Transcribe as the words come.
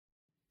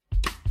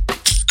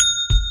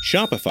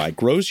Shopify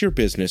grows your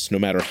business no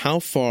matter how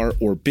far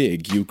or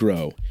big you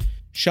grow.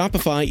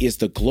 Shopify is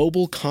the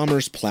global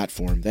commerce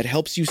platform that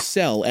helps you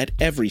sell at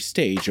every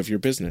stage of your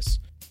business.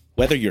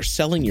 Whether you're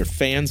selling your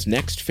fans'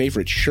 next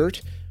favorite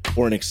shirt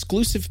or an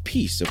exclusive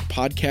piece of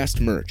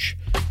podcast merch,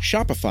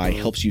 Shopify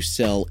helps you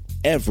sell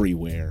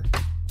everywhere.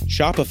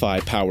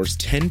 Shopify powers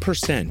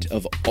 10%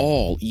 of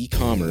all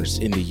e-commerce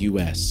in the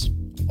U.S.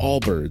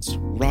 Allbirds,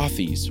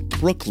 Rothy's,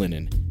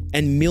 Brooklinen,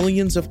 and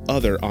millions of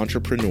other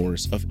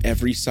entrepreneurs of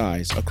every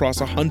size across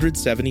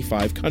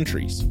 175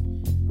 countries.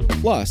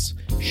 Plus,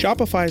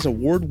 Shopify's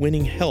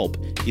award-winning help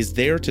is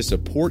there to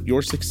support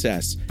your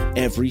success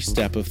every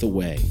step of the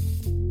way.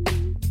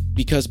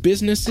 Because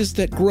businesses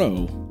that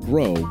grow,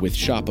 grow with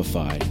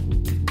Shopify.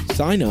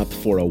 Sign up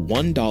for a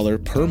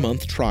 $1 per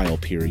month trial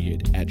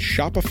period at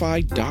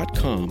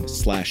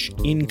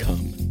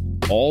shopify.com/income,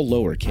 all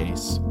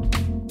lowercase.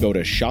 Go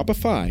to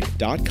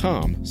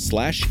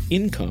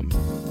shopify.com/income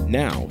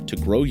now to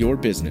grow your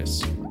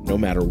business, no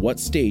matter what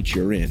stage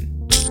you're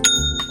in.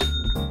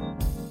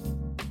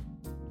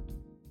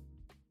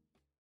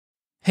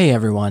 Hey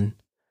everyone,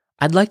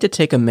 I'd like to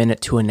take a minute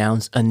to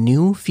announce a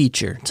new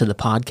feature to the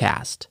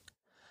podcast.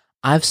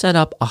 I've set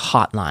up a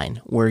hotline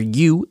where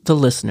you, the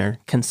listener,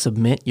 can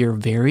submit your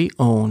very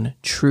own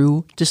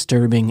true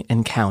disturbing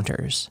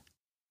encounters.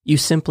 You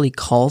simply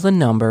call the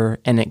number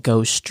and it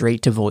goes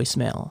straight to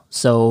voicemail,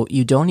 so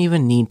you don't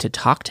even need to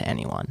talk to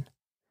anyone.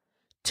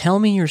 Tell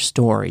me your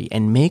story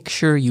and make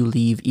sure you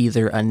leave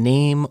either a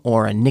name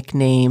or a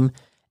nickname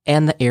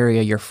and the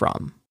area you're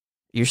from.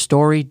 Your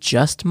story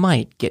just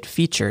might get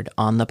featured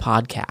on the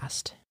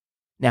podcast.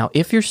 Now,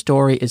 if your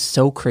story is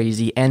so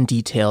crazy and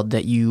detailed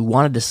that you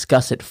want to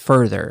discuss it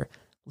further,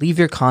 leave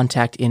your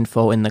contact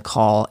info in the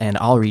call and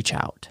I'll reach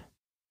out.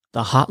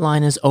 The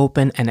hotline is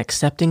open and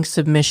accepting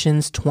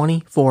submissions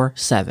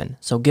 24/7,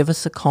 so give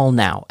us a call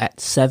now at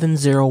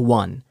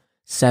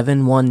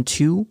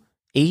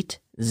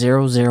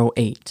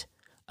 701-712-8008.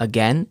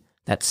 Again,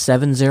 that's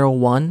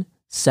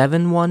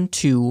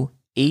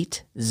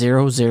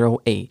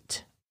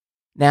 701-712-8008.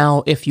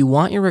 Now, if you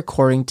want your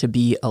recording to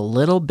be a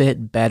little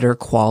bit better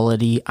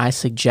quality, I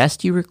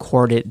suggest you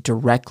record it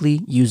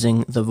directly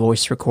using the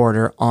voice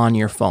recorder on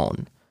your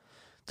phone.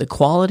 The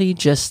quality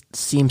just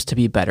seems to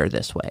be better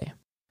this way.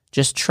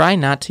 Just try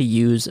not to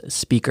use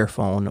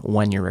speakerphone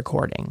when you're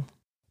recording.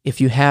 If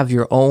you have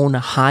your own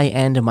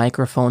high-end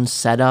microphone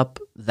setup,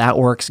 that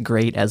works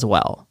great as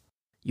well.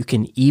 You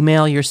can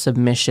email your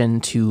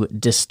submission to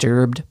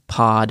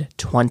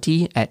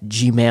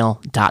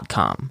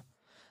disturbedpod20@gmail.com.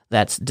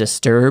 That's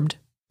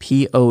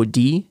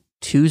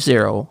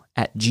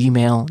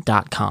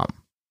disturbedpod20@gmail.com.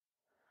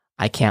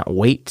 I can't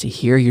wait to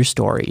hear your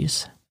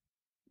stories.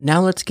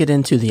 Now let's get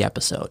into the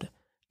episode.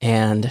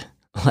 And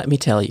let me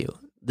tell you,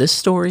 this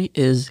story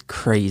is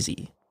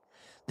crazy.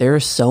 There are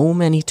so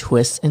many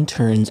twists and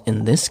turns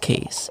in this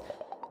case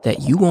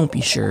that you won't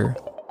be sure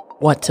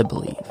what to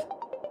believe.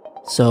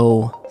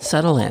 So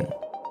settle in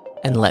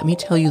and let me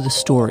tell you the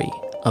story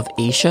of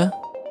Aisha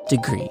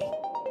Degree.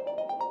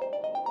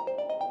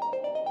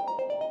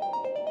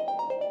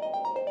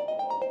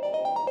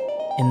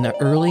 In the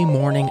early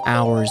morning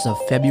hours of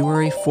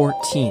February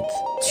 14th,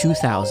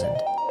 2000,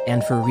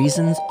 and for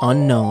reasons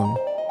unknown,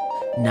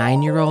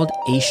 9-year-old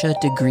Aisha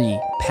Degree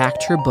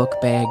packed her book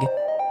bag,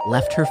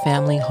 left her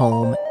family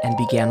home, and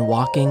began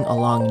walking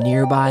along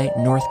nearby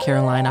North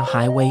Carolina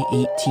Highway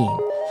 18,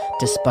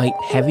 despite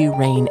heavy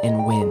rain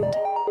and wind.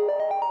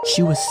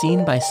 She was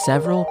seen by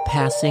several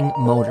passing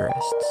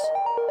motorists,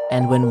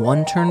 and when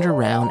one turned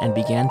around and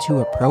began to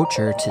approach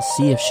her to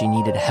see if she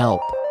needed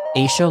help,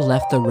 Aisha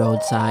left the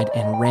roadside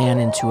and ran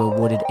into a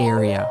wooded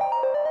area.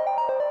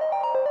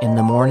 In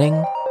the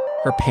morning,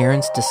 her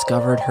parents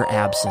discovered her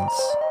absence.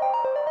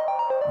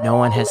 No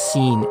one has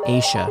seen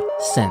Aisha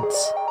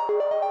since.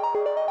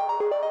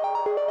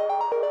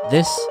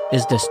 This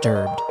is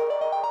Disturbed,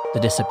 the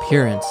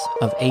disappearance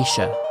of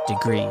Aisha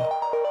Degree.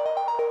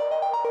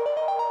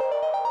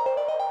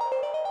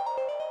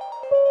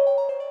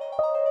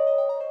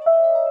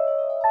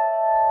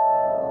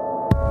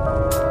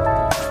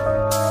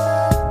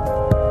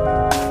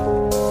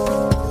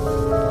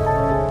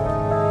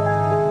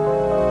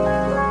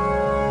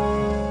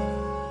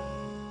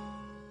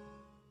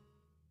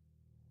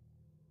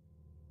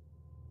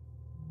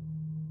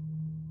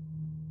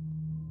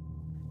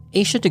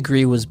 Aisha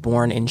Degree was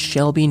born in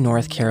Shelby,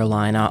 North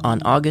Carolina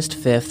on August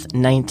 5th,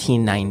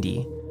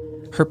 1990.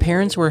 Her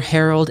parents were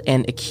Harold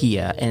and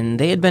Akia, and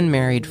they had been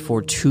married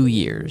for 2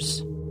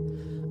 years.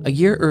 A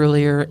year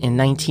earlier, in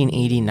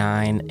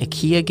 1989,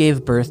 Akia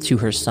gave birth to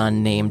her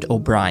son named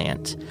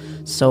O'Brien.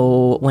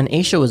 So when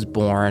Aisha was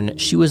born,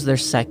 she was their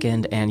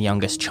second and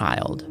youngest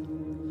child.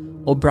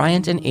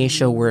 O'Brien and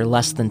Aisha were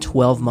less than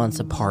 12 months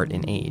apart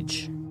in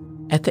age.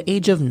 At the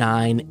age of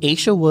 9,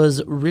 Aisha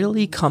was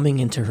really coming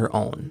into her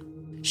own.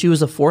 She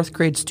was a 4th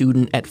grade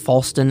student at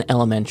Falston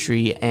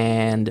Elementary,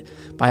 and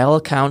by all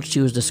accounts, she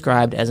was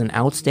described as an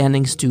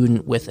outstanding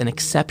student with an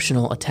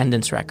exceptional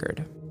attendance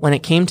record. When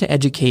it came to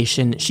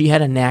education, she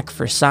had a knack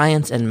for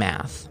science and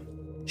math.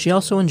 She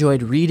also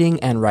enjoyed reading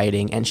and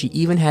writing, and she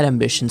even had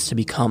ambitions to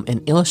become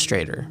an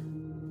illustrator.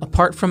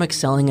 Apart from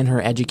excelling in her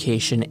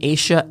education,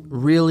 Aisha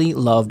really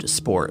loved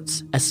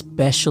sports,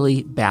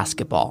 especially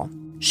basketball.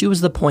 She was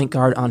the point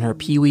guard on her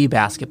Pee Wee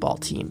basketball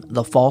team,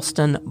 the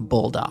Fallston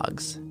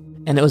Bulldogs.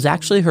 And it was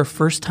actually her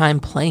first time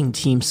playing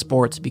team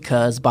sports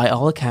because, by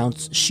all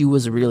accounts, she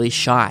was really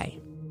shy.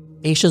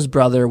 Aisha's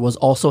brother was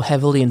also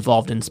heavily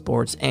involved in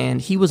sports,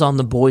 and he was on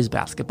the boys'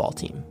 basketball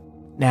team.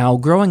 Now,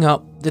 growing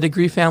up, the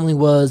Degree family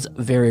was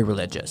very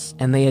religious,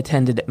 and they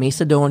attended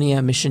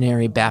Macedonia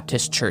Missionary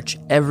Baptist Church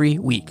every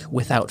week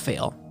without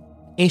fail.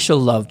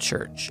 Aisha loved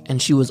church, and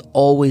she was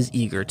always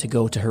eager to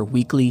go to her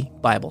weekly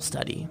Bible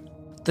study.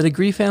 The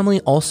Degree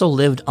family also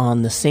lived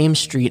on the same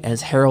street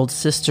as Harold's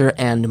sister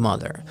and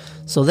mother,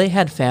 so they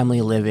had family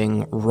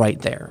living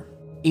right there.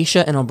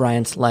 Aisha and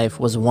O'Brien's life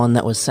was one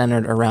that was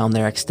centered around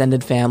their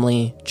extended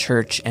family,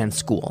 church, and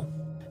school.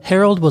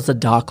 Harold was a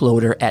dock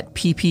loader at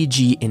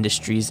PPG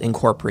Industries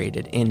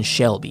Incorporated in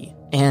Shelby,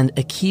 and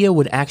Ikea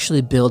would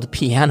actually build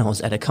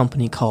pianos at a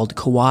company called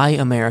Kawai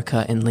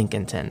America in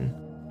Lincolnton.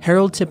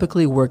 Harold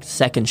typically worked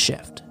second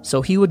shift,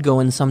 so he would go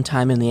in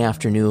sometime in the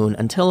afternoon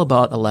until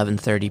about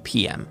 11:30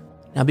 p.m.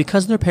 Now,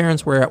 because their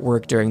parents were at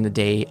work during the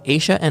day,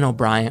 Aisha and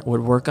O'Brien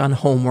would work on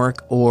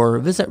homework or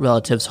visit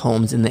relatives'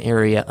 homes in the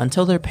area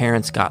until their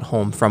parents got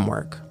home from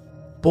work.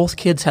 Both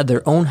kids had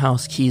their own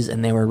house keys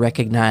and they were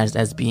recognized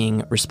as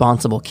being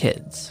responsible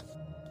kids.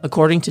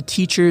 According to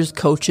teachers,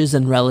 coaches,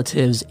 and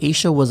relatives,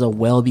 Aisha was a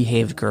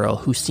well-behaved girl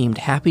who seemed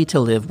happy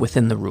to live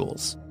within the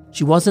rules.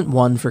 She wasn't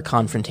one for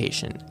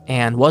confrontation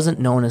and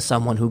wasn't known as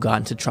someone who got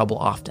into trouble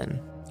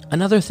often.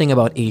 Another thing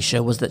about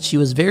Aisha was that she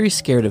was very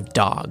scared of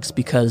dogs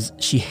because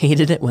she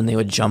hated it when they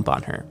would jump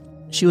on her.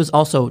 She was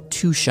also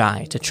too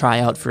shy to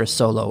try out for a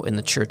solo in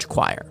the church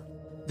choir.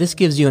 This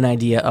gives you an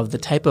idea of the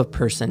type of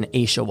person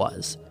Aisha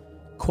was.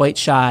 Quite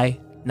shy,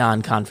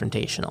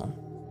 non-confrontational.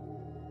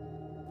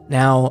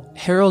 Now,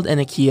 Harold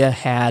and Ikea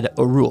had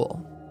a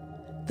rule.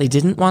 They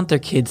didn't want their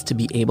kids to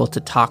be able to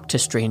talk to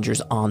strangers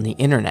on the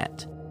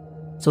internet.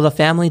 So the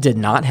family did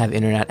not have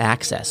internet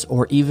access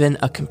or even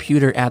a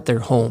computer at their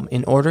home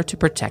in order to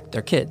protect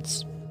their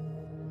kids.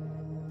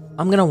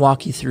 I'm going to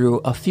walk you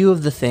through a few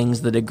of the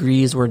things the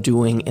Degrees were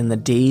doing in the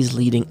days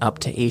leading up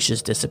to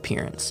Aisha's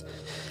disappearance,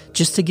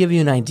 just to give you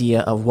an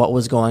idea of what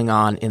was going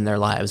on in their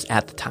lives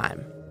at the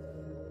time.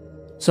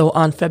 So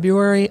on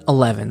February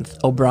 11th,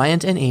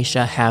 O'Brien and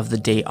Aisha have the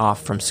day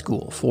off from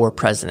school for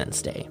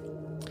President's Day.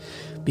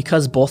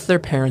 Because both their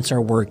parents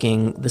are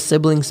working, the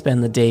siblings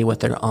spend the day with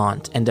their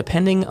aunt, and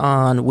depending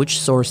on which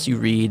source you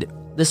read,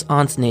 this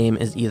aunt's name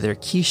is either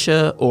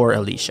Keisha or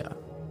Alicia.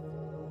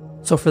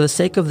 So for the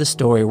sake of the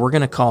story, we're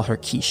going to call her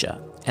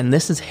Keisha, and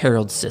this is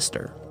Harold's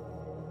sister.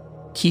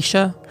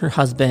 Keisha, her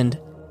husband,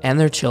 and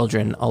their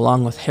children,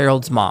 along with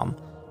Harold's mom,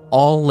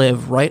 all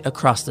live right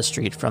across the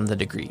street from the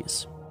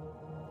Degrees.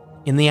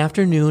 In the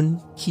afternoon,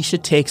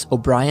 Keisha takes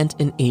O'Brien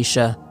and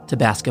Aisha to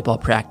basketball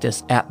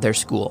practice at their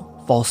school,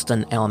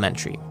 Fallston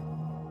Elementary.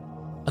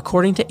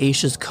 According to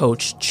Aisha's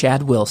coach,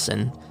 Chad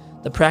Wilson,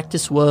 the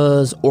practice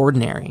was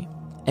ordinary,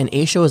 and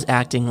Aisha was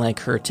acting like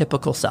her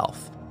typical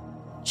self.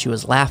 She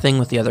was laughing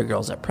with the other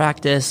girls at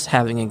practice,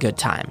 having a good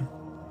time.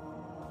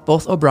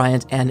 Both O'Brien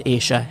and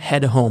Aisha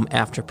head home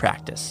after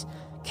practice,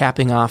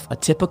 capping off a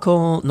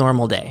typical,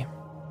 normal day.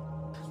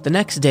 The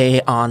next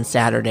day, on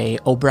Saturday,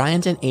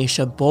 O'Brien and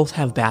Aisha both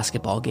have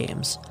basketball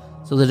games,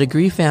 so the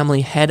Degree family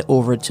head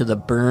over to the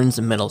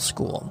Burns Middle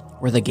School,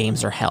 where the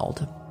games are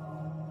held.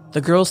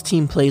 The girls'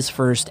 team plays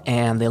first,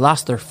 and they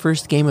lost their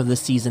first game of the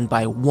season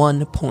by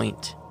 1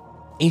 point.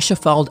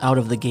 Aisha fouled out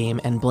of the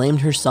game and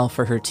blamed herself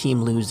for her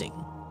team losing.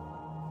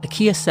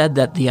 Ikea said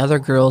that the other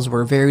girls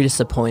were very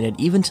disappointed,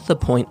 even to the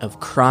point of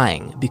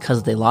crying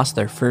because they lost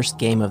their first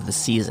game of the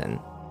season.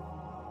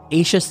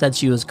 Aisha said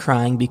she was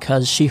crying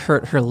because she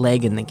hurt her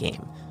leg in the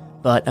game,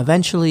 but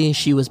eventually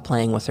she was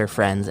playing with her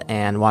friends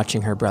and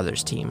watching her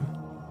brother's team.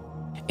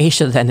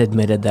 Aisha then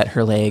admitted that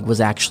her leg was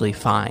actually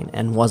fine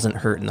and wasn't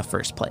hurt in the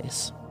first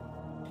place.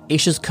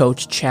 Aisha's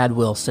coach, Chad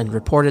Wilson,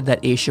 reported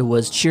that Aisha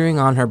was cheering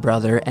on her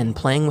brother and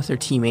playing with her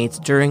teammates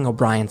during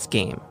O'Brien's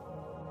game.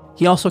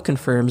 He also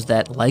confirms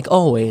that, like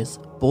always,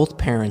 both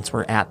parents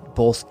were at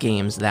both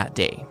games that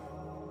day.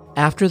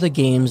 After the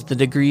games, the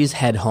Degrees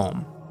head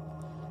home.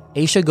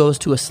 Aisha goes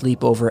to a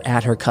sleepover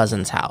at her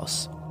cousin's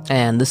house,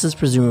 and this is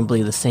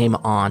presumably the same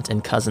aunt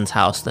and cousin's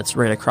house that's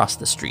right across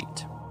the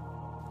street.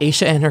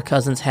 Aisha and her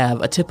cousins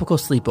have a typical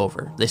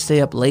sleepover. They stay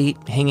up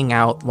late, hanging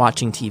out,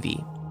 watching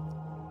TV.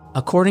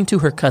 According to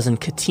her cousin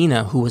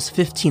Katina, who was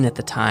 15 at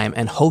the time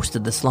and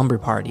hosted the slumber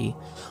party,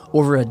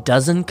 over a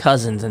dozen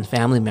cousins and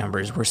family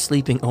members were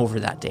sleeping over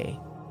that day.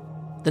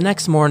 The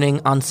next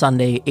morning, on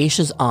Sunday,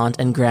 Aisha's aunt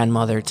and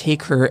grandmother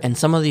take her and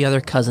some of the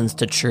other cousins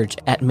to church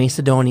at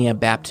Macedonia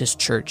Baptist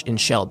Church in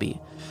Shelby,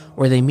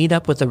 where they meet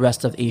up with the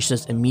rest of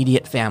Aisha's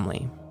immediate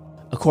family.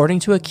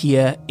 According to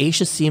Ikea,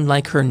 Aisha seemed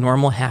like her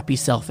normal happy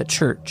self at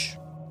church.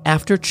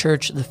 After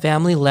church, the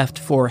family left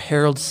for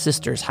Harold's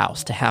sister's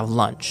house to have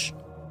lunch.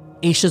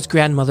 Aisha's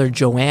grandmother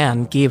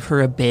Joanne gave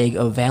her a bag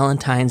of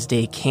Valentine's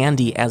Day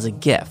candy as a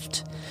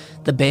gift.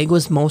 The bag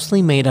was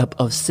mostly made up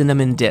of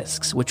cinnamon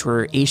discs, which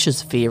were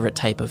Aisha's favorite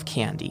type of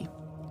candy.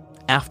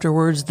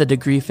 Afterwards, the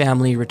Degree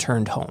family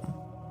returned home.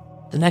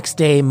 The next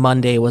day,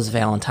 Monday, was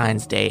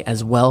Valentine's Day,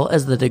 as well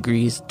as the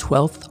Degrees'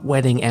 12th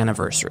wedding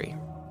anniversary.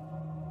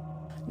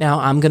 Now,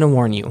 I'm going to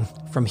warn you,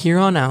 from here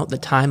on out, the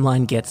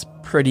timeline gets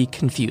pretty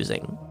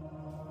confusing.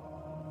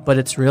 But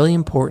it's really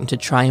important to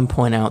try and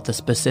point out the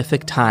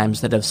specific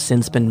times that have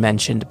since been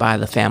mentioned by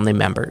the family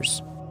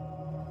members.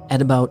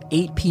 At about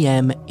 8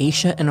 p.m.,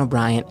 Aisha and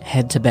O'Brien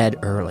head to bed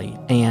early,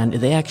 and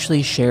they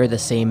actually share the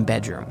same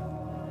bedroom.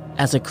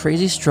 As a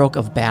crazy stroke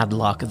of bad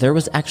luck, there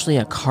was actually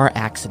a car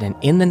accident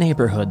in the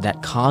neighborhood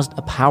that caused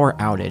a power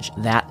outage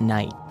that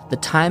night. The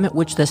time at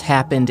which this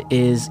happened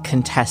is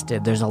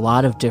contested. There's a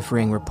lot of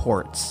differing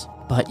reports,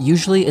 but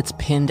usually it's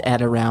pinned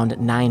at around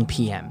 9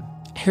 p.m.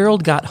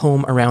 Harold got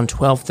home around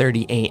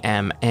 12:30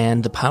 a.m.,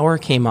 and the power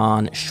came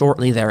on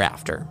shortly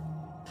thereafter.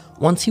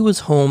 Once he was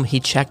home, he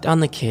checked on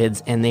the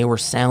kids, and they were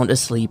sound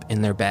asleep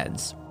in their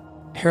beds.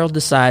 Harold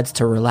decides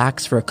to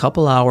relax for a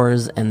couple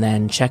hours and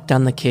then checked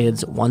on the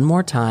kids one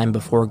more time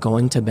before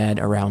going to bed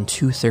around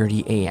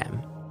 2:30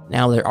 a.m.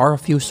 Now, there are a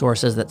few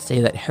sources that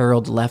say that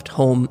Harold left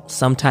home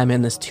sometime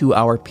in this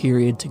 2-hour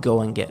period to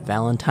go and get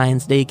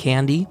Valentine's Day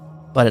candy,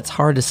 but it's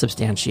hard to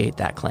substantiate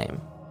that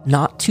claim.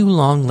 Not too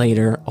long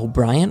later,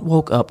 O'Brien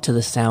woke up to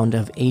the sound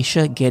of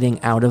Aisha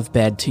getting out of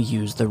bed to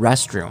use the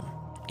restroom.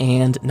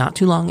 And not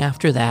too long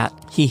after that,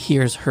 he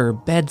hears her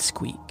bed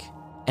squeak.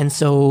 And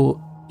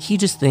so he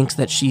just thinks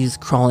that she's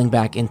crawling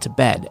back into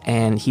bed,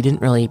 and he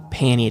didn't really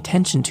pay any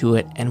attention to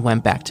it and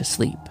went back to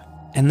sleep.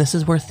 And this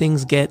is where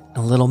things get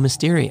a little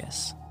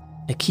mysterious.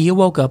 Akia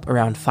woke up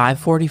around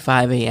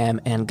 5:45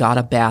 a.m. and got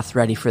a bath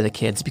ready for the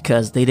kids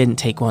because they didn't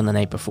take one the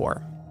night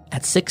before.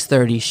 At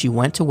 6:30, she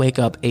went to wake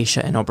up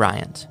Aisha and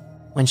O'Brien.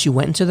 When she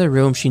went into the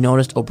room, she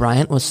noticed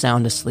O'Brien was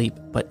sound asleep,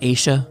 but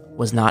Aisha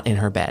was not in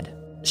her bed.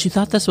 She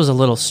thought this was a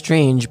little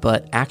strange,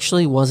 but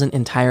actually wasn't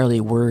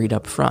entirely worried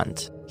up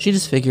front. She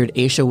just figured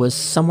Aisha was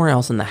somewhere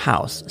else in the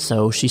house,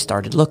 so she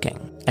started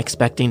looking,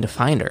 expecting to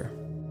find her.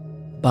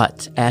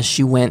 But as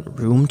she went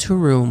room to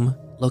room,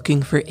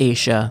 looking for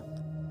Aisha,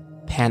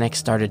 panic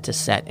started to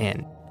set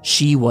in.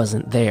 She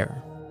wasn't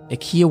there.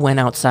 Akia went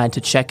outside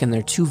to check in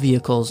their 2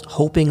 vehicles,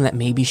 hoping that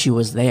maybe she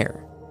was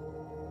there.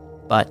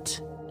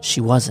 But she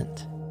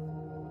wasn't.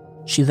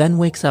 She then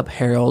wakes up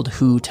Harold,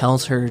 who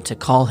tells her to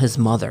call his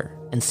mother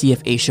and see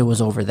if Aisha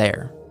was over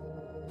there.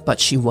 But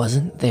she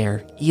wasn't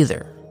there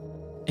either.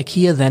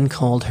 Akia then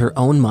called her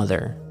own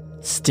mother.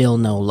 Still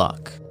no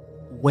luck.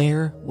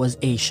 Where was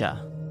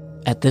Aisha?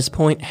 At this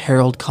point,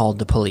 Harold called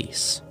the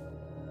police.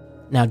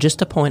 Now, just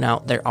to point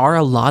out, there are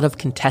a lot of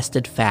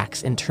contested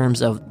facts in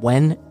terms of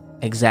when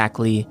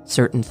exactly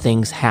certain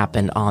things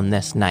happened on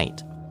this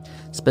night.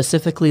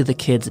 Specifically, the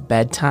kids'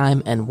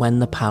 bedtime and when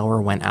the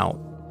power went out.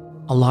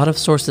 A lot of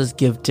sources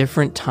give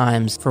different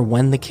times for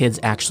when the kids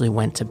actually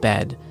went to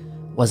bed.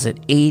 Was it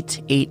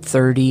 8,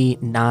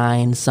 8:30,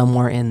 9,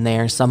 somewhere in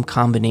there, some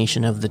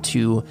combination of the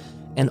two?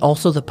 And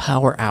also the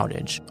power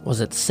outage.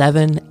 Was it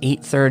 7,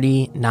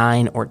 8:30,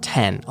 9, or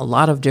 10? A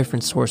lot of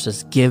different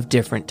sources give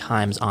different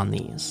times on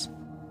these.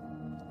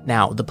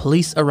 Now, the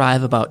police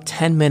arrive about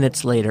 10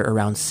 minutes later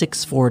around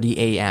 6:40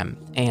 a.m.,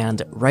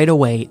 and right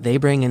away they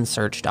bring in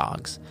search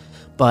dogs.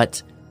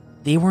 But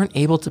they weren't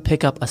able to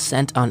pick up a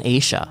scent on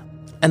Aisha,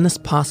 and this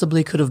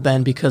possibly could have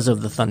been because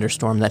of the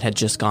thunderstorm that had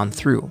just gone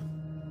through.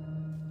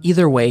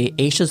 Either way,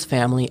 Aisha's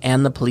family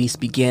and the police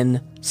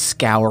begin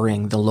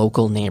scouring the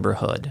local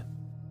neighborhood.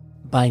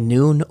 By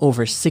noon,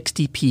 over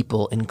 60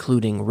 people,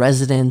 including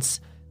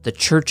residents, the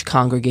church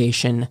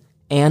congregation,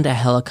 and a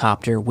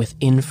helicopter with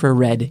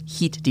infrared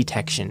heat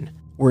detection,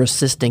 were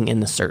assisting in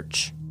the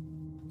search.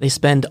 They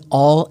spend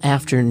all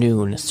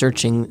afternoon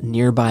searching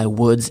nearby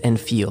woods and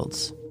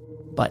fields,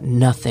 but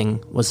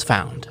nothing was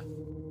found.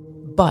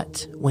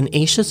 But when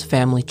Aisha's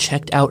family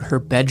checked out her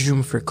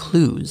bedroom for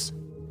clues,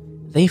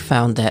 they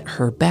found that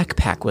her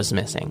backpack was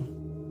missing,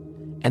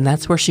 and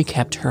that's where she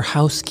kept her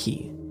house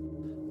key.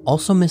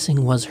 Also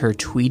missing was her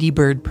Tweety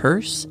Bird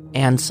purse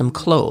and some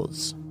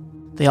clothes.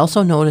 They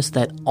also noticed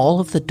that all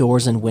of the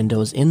doors and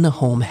windows in the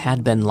home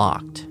had been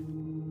locked.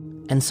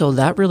 And so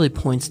that really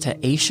points to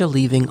Aisha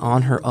leaving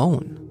on her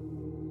own.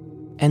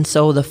 And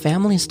so the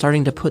family is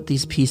starting to put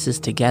these pieces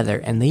together,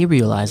 and they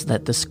realize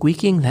that the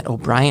squeaking that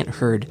O'Brien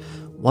heard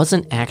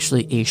wasn't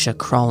actually Aisha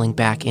crawling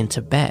back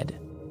into bed,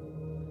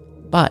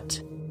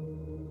 but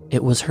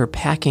it was her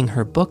packing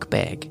her book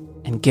bag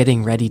and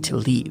getting ready to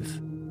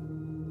leave.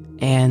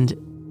 And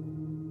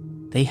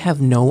they have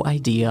no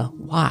idea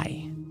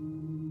why.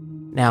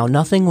 Now,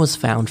 nothing was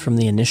found from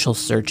the initial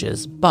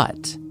searches,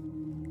 but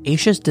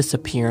Aisha's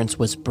disappearance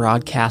was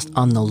broadcast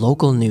on the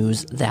local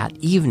news that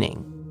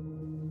evening.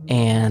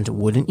 And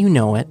wouldn't you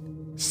know it,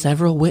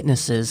 several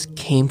witnesses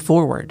came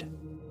forward.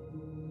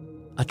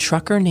 A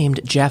trucker named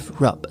Jeff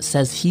Rupp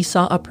says he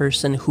saw a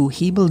person who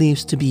he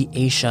believes to be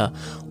Aisha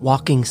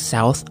walking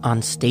south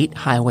on State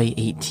Highway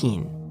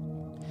 18.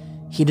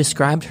 He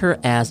described her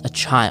as a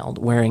child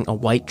wearing a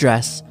white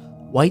dress,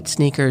 white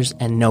sneakers,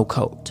 and no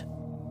coat.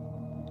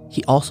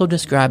 He also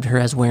described her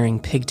as wearing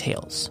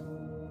pigtails.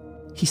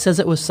 He says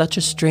it was such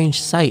a strange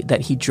sight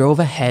that he drove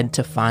ahead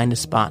to find a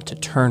spot to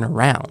turn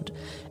around,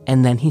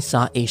 and then he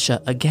saw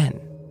Aisha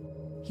again.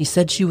 He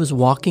said she was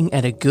walking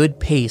at a good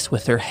pace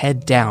with her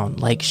head down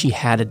like she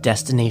had a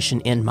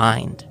destination in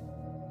mind.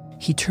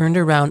 He turned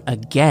around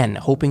again,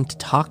 hoping to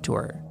talk to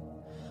her,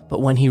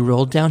 but when he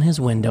rolled down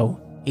his window,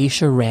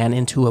 Aisha ran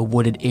into a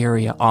wooded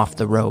area off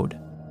the road.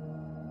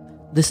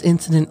 This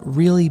incident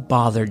really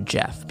bothered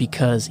Jeff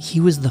because he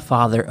was the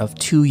father of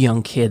 2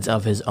 young kids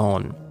of his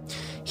own.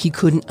 He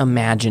couldn't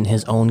imagine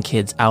his own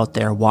kids out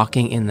there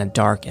walking in the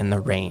dark in the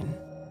rain.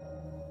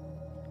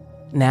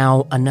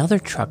 Now, another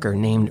trucker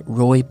named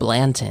Roy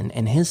Blanton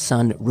and his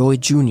son Roy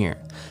Jr.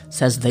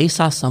 says they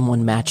saw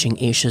someone matching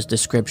Aisha's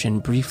description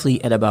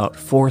briefly at about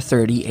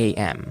 4:30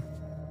 a.m.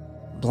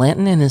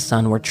 Blanton and his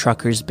son were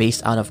truckers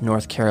based out of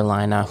North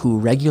Carolina who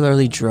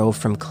regularly drove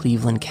from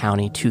Cleveland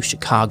County to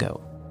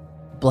Chicago.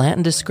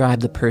 Blanton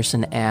described the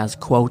person as,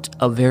 quote,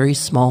 a very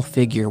small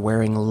figure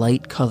wearing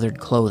light-colored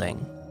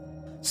clothing.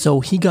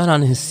 So he got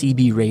on his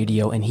CB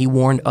radio and he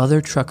warned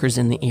other truckers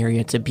in the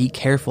area to be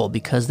careful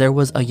because there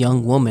was a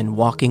young woman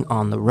walking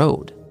on the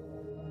road.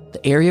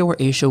 The area where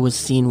Aisha was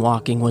seen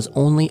walking was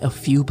only a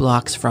few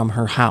blocks from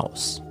her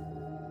house.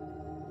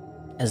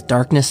 As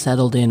darkness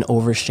settled in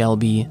over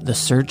Shelby, the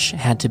search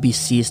had to be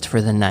ceased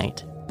for the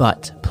night,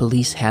 but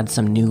police had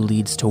some new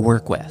leads to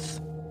work with.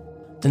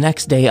 The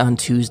next day on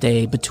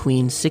Tuesday,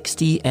 between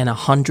 60 and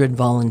 100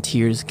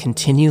 volunteers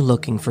continue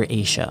looking for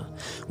Aisha,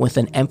 with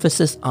an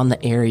emphasis on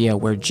the area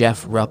where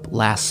Jeff Rupp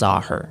last saw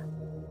her.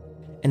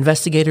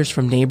 Investigators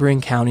from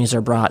neighboring counties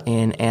are brought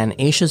in, and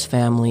Aisha's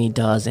family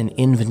does an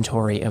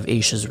inventory of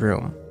Aisha's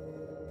room.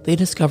 They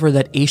discover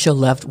that Aisha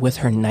left with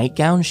her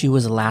nightgown she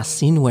was last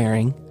seen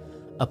wearing,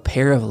 a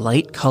pair of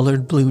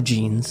light-colored blue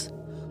jeans,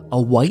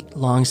 a white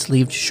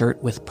long-sleeved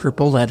shirt with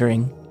purple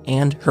lettering,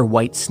 and her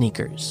white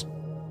sneakers.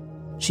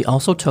 She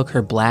also took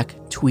her black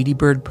Tweety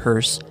Bird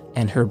purse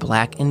and her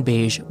black and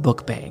beige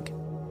book bag.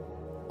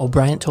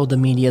 O'Brien told the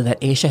media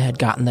that Aisha had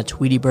gotten the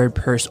Tweety Bird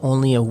purse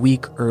only a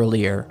week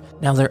earlier.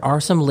 Now, there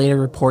are some later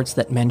reports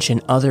that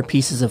mention other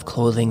pieces of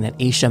clothing that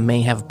Aisha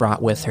may have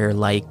brought with her,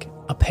 like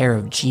a pair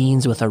of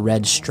jeans with a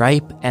red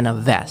stripe and a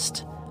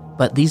vest,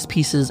 but these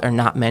pieces are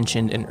not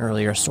mentioned in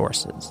earlier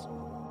sources.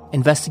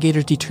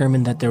 Investigators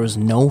determined that there was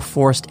no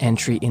forced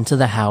entry into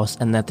the house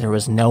and that there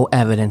was no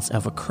evidence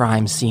of a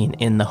crime scene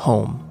in the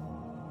home.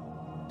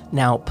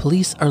 Now,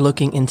 police are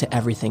looking into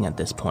everything at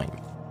this point.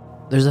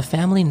 There's a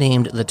family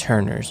named the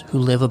Turners who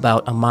live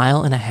about 1.5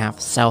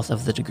 miles south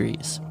of the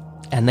Degrees,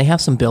 and they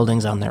have some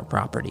buildings on their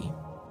property.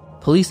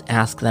 Police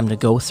ask them to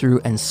go through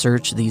and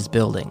search these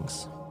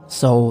buildings.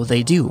 So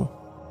they do.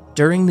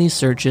 During these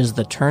searches,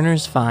 the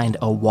Turners find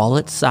a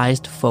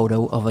wallet-sized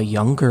photo of a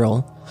young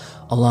girl,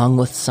 along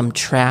with some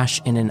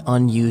trash in an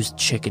unused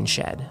chicken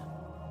shed.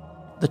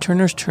 The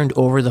Turners turned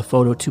over the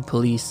photo to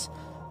police,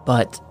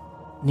 but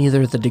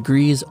neither the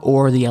Degrees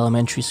or the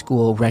elementary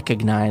school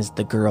recognized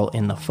the girl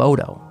in the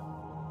photo.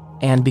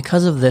 And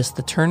because of this,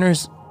 the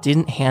Turners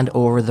didn't hand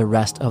over the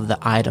rest of the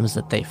items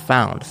that they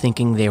found,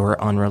 thinking they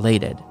were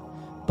unrelated.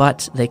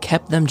 But they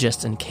kept them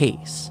just in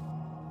case.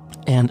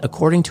 And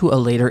according to a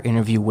later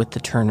interview with the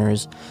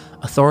Turners,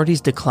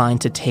 authorities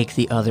declined to take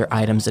the other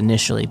items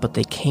initially, but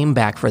they came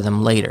back for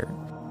them later.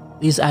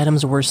 These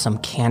items were some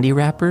candy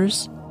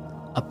wrappers,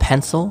 a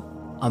pencil,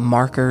 a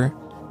marker,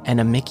 and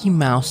a Mickey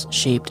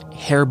Mouse-shaped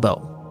hair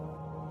bow.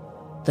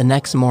 The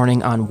next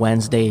morning on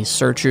Wednesday,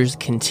 searchers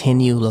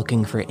continue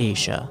looking for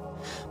Aisha,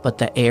 but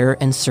the air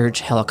and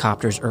search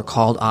helicopters are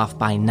called off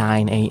by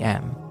 9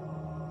 a.m.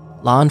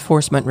 Law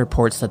enforcement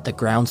reports that the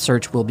ground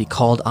search will be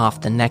called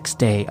off the next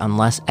day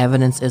unless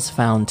evidence is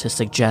found to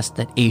suggest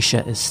that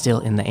Aisha is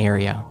still in the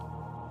area.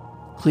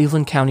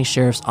 Cleveland County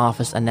Sheriff's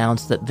Office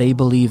announced that they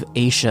believe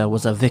Aisha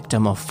was a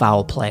victim of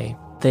foul play.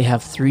 They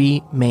have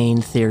 3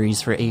 main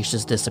theories for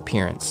Aisha's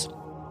disappearance.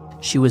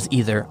 She was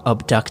either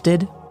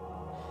abducted,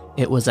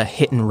 it was a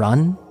hit and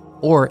run,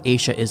 or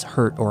Aisha is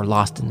hurt or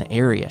lost in the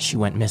area she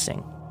went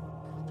missing.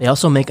 They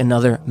also make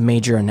another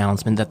major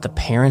announcement that the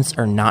parents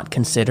are not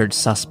considered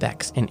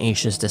suspects in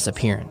Aisha's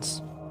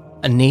disappearance.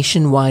 A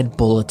nationwide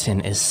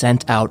bulletin is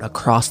sent out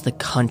across the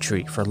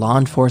country for law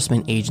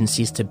enforcement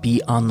agencies to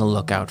be on the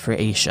lookout for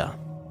Aisha.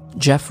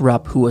 Jeff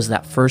Rupp, who was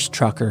that first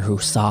trucker who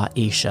saw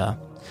Aisha,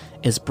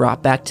 is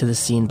brought back to the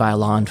scene by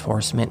law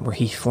enforcement where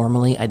he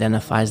formally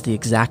identifies the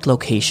exact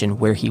location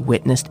where he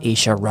witnessed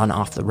Aisha run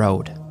off the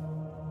road.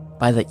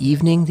 By the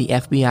evening, the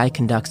FBI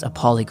conducts a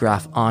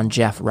polygraph on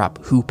Jeff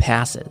Rupp, who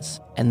passes,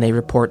 and they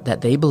report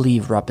that they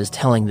believe Rupp is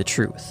telling the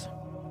truth.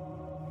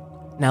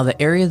 Now, the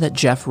area that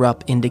Jeff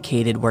Rupp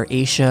indicated where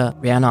Aisha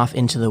ran off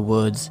into the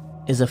woods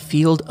is a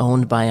field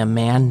owned by a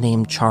man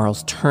named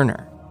Charles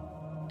Turner,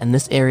 and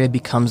this area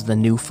becomes the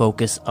new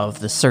focus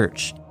of the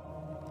search.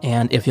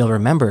 And if you'll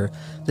remember,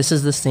 this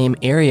is the same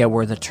area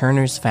where the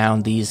Turners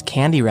found these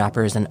candy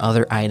wrappers and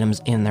other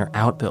items in their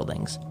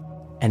outbuildings.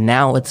 And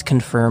now it's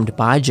confirmed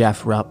by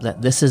Jeff Rupp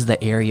that this is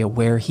the area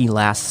where he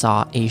last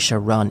saw Aisha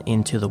run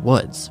into the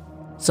woods.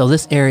 So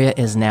this area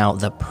is now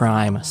the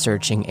prime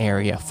searching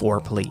area for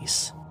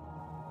police.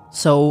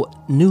 So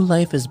new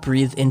life is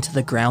breathed into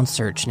the ground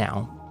search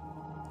now.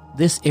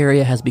 This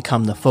area has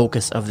become the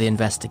focus of the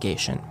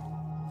investigation.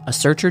 A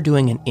searcher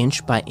doing an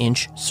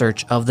inch-by-inch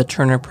search of the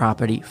Turner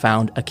property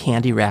found a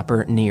candy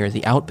wrapper near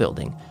the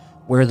outbuilding,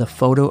 where the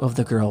photo of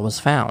the girl was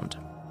found.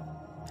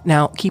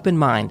 Now, keep in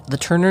mind, the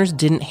Turners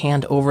didn't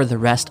hand over the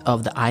rest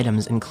of the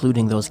items,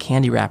 including those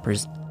candy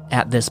wrappers,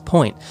 at this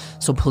point,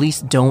 so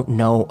police don't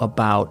know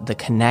about the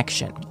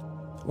connection.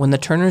 When the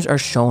Turners are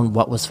shown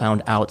what was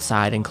found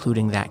outside,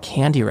 including that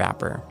candy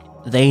wrapper,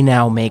 they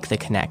now make the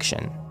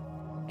connection.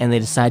 And they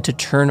decide to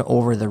turn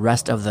over the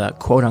rest of the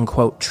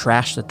quote-unquote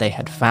trash that they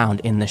had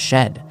found in the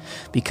shed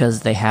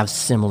because they have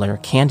similar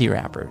candy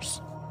wrappers.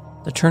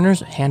 The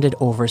Turners handed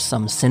over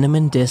some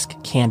cinnamon disc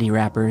candy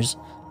wrappers,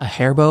 a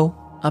hairbow,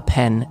 a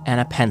pen, and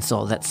a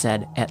pencil that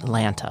said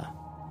Atlanta.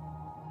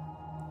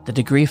 The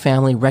Degree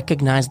family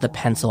recognized the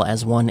pencil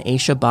as one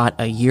Aisha bought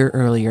a year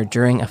earlier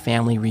during a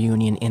family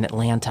reunion in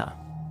Atlanta.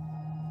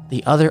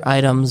 The other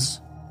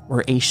items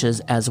were Aisha's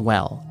as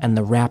well, and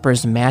the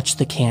wrappers matched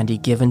the candy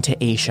given to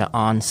Aisha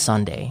on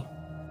Sunday.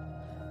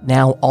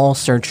 Now all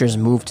searchers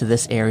move to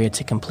this area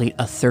to complete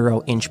a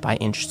thorough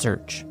inch-by-inch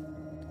search.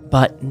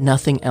 But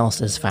nothing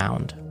else is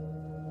found.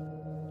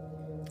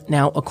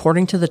 Now,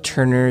 according to the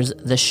Turners,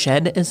 the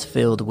shed is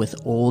filled with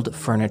old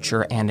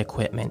furniture and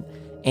equipment,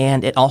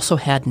 and it also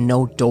had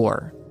no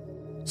door,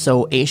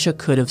 so Aisha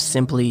could have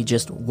simply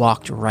just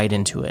walked right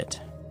into it.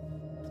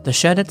 The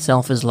shed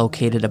itself is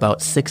located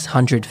about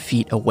 600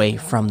 feet away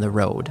from the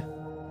road.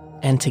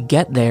 And to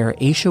get there,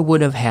 Aisha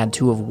would have had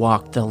to have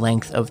walked the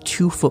length of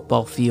 2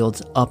 football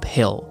fields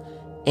uphill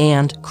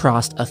and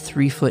crossed a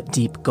 3-foot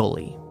deep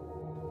gully.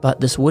 But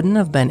this wouldn't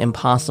have been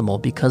impossible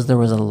because there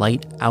was a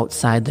light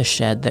outside the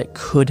shed that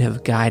could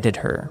have guided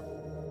her.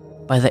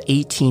 By the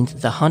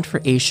 18th, the hunt for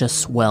Aisha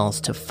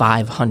swells to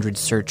 500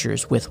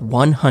 searchers, with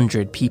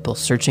 100 people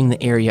searching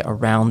the area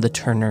around the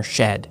Turner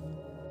shed.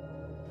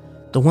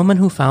 The woman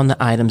who found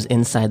the items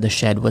inside the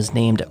shed was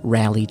named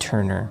Raleigh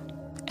Turner,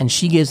 and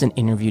she gives an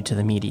interview to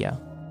the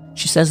media.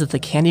 She says that the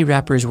candy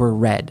wrappers were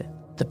red,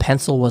 the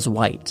pencil was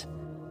white,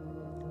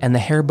 and the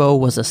hairbow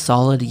was a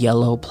solid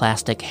yellow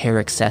plastic hair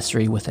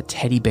accessory with a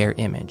teddy bear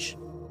image.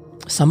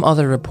 Some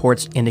other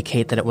reports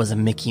indicate that it was a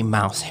Mickey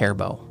Mouse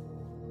hairbow.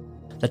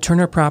 The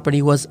Turner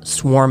property was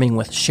swarming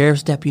with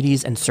sheriff's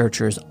deputies and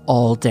searchers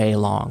all day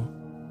long.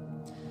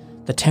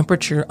 The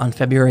temperature on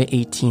February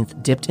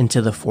 18th dipped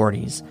into the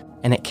 40s,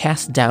 and it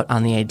cast doubt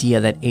on the idea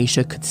that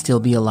Aisha could still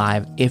be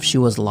alive if she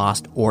was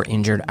lost or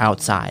injured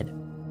outside.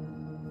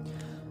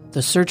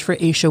 The search for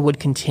Aisha would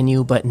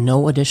continue, but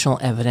no additional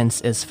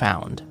evidence is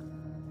found.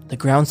 The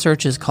ground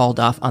search is called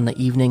off on the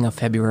evening of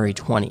February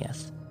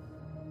 20th.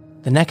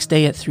 The next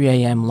day at 3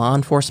 a.m., law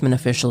enforcement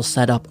officials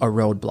set up a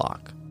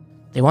roadblock.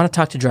 They want to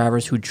talk to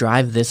drivers who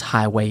drive this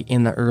highway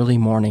in the early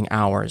morning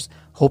hours,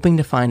 hoping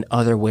to find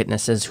other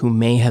witnesses who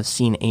may have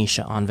seen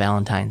Aisha on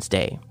Valentine's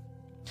Day.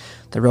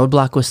 The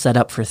roadblock was set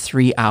up for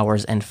 3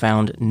 hours and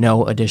found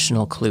no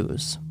additional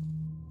clues.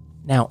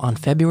 Now, on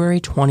February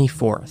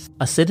 24th,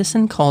 a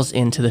citizen calls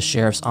into the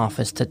sheriff's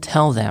office to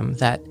tell them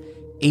that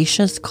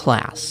Aisha's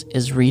class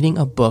is reading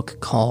a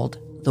book called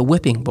The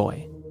Whipping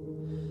Boy.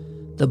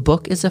 The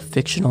book is a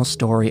fictional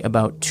story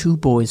about 2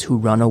 boys who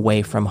run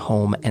away from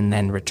home and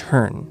then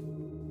return.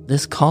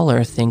 This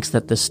caller thinks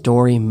that the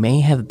story may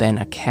have been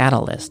a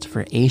catalyst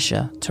for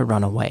Aisha to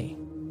run away.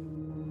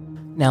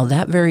 Now,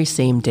 that very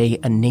same day,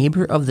 a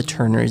neighbor of the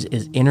Turners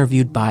is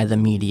interviewed by the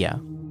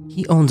media.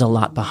 He owns a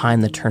lot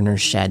behind the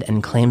Turners' shed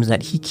and claims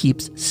that he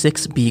keeps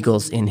 6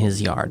 beagles in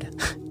his yard.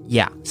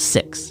 Yeah,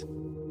 6.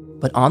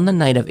 But on the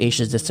night of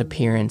Aisha's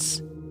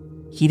disappearance,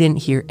 he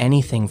didn't hear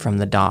anything from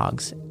the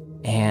dogs,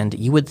 and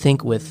you would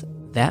think with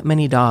that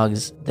many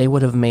dogs, they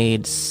would have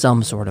made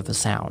some sort of a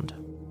sound.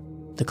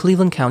 The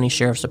Cleveland County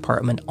Sheriff's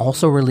Department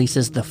also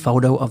releases the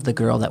photo of the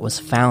girl that was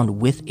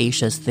found with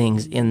Aisha's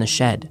things in the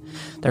shed.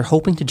 They're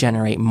hoping to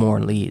generate more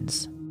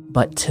leads.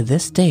 But to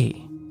this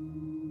day,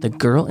 the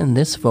girl in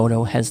this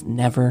photo has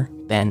never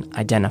been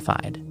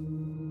identified.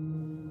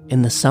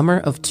 In the summer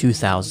of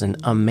 2000,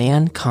 a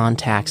man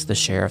contacts the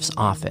sheriff's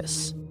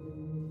office.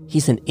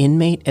 He's an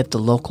inmate at the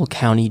local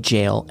county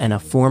jail and a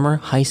former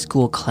high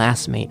school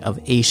classmate of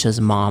Aisha's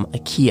mom,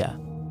 Akia.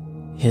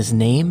 His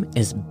name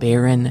is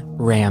Baron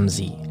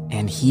Ramsey,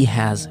 and he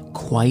has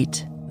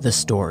quite the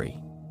story.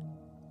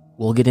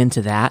 We'll get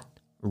into that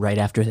right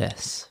after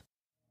this.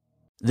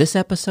 This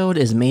episode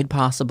is made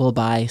possible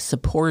by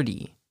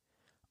Supporty.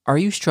 Are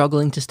you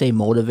struggling to stay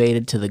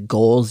motivated to the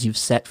goals you've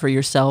set for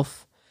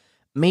yourself?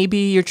 Maybe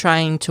you're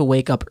trying to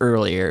wake up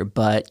earlier,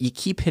 but you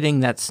keep hitting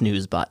that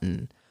snooze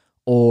button.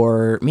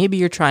 Or maybe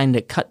you're trying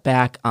to cut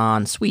back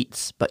on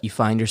sweets, but you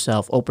find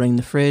yourself opening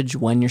the fridge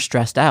when you're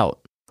stressed out.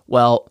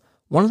 Well,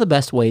 one of the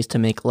best ways to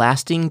make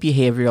lasting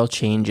behavioral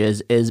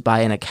changes is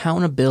by an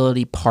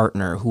accountability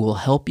partner who will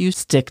help you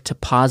stick to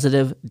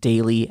positive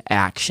daily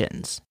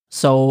actions.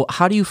 So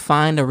how do you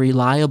find a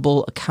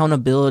reliable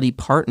accountability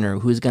partner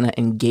who's going to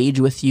engage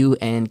with you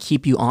and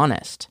keep you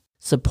honest?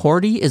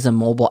 Supporty is a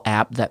mobile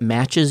app that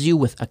matches you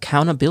with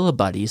accountability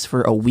buddies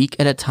for a week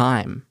at a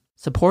time.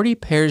 Supporty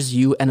pairs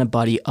you and a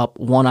buddy up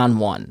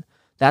one-on-one.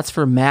 That's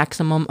for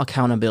maximum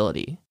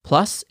accountability.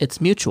 Plus,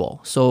 it's mutual,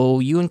 so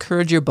you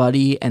encourage your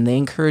buddy and they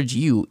encourage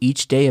you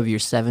each day of your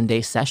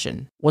 7-day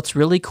session. What's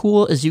really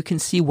cool is you can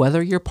see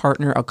whether your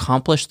partner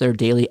accomplished their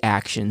daily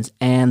actions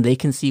and they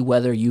can see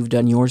whether you've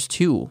done yours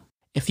too.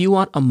 If you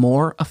want a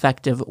more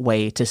effective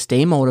way to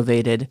stay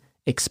motivated,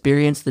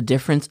 experience the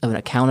difference of an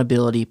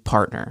accountability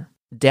partner.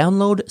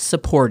 Download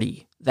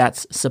Supporty,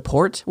 that's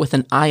support with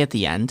an I at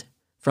the end,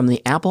 from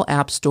the Apple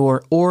App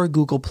Store or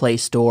Google Play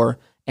Store,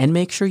 and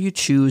make sure you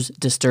choose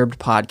Disturbed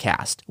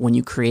Podcast when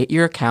you create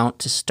your account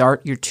to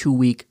start your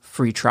 2-week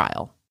free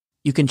trial.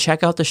 You can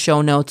check out the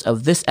show notes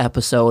of this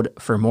episode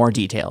for more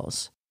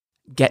details.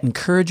 Get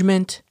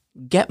encouragement,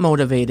 get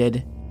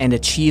motivated, and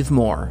achieve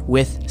more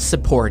with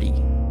Supporty.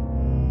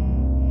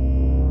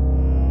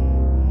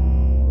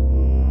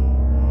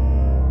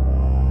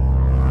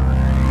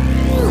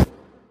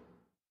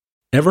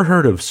 Ever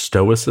heard of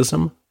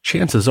Stoicism?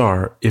 Chances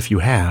are, if you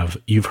have,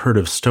 you've heard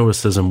of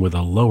Stoicism with a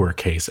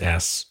lowercase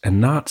s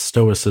and not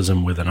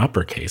Stoicism with an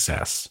uppercase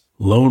S.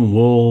 Lone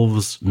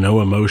wolves,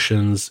 no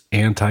emotions,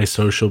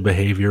 antisocial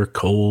behavior,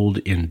 cold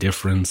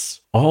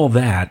indifference. All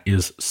that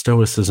is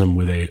Stoicism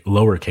with a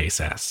lowercase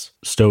s.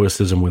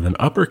 Stoicism with an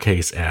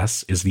uppercase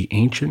S is the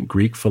ancient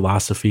Greek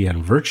philosophy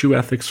and virtue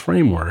ethics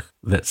framework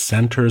that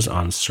centers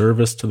on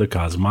service to the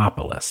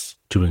cosmopolis,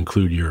 to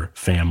include your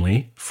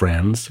family,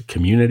 friends,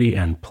 community,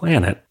 and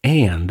planet,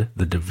 and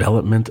the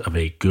development of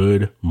a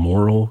good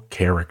moral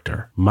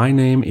character. My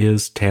name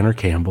is Tanner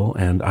Campbell,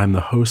 and I'm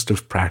the host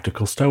of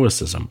Practical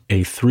Stoicism,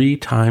 a 3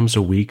 times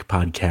a week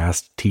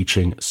podcast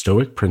teaching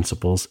Stoic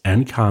principles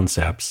and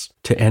concepts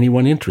to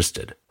anyone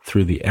interested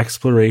through the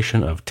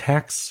exploration of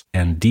texts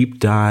and deep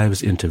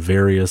dives into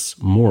various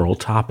moral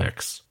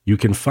topics. You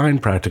can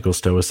find Practical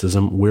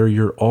Stoicism where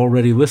you're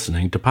already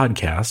listening to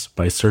podcasts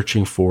by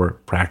searching for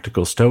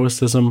Practical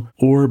Stoicism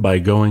or by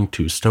going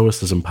to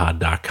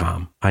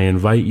stoicismpod.com. I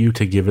invite you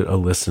to give it a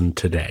listen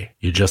today.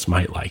 You just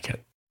might like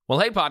it. Well,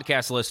 hey,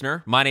 podcast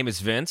listener. My name is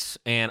Vince,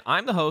 and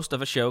I'm the host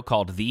of a show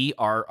called The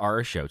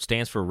RR Show. It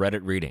stands for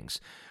Reddit Readings.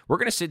 We're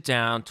going to sit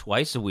down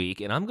twice a week,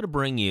 and I'm going to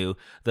bring you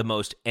the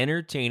most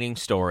entertaining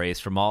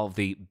stories from all of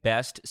the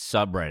best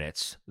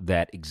subreddits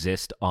that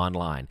exist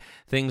online.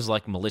 Things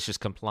like malicious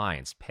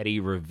compliance,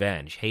 petty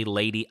revenge, hey,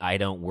 lady, I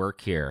don't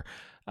work here.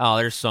 Oh,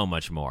 there's so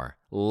much more.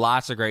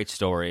 Lots of great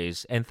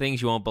stories and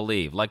things you won't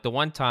believe. Like the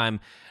one time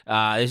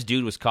this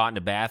dude was caught in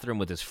a bathroom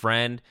with his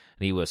friend,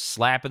 and he was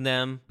slapping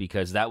them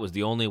because that was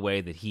the only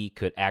way that he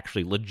could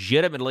actually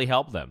legitimately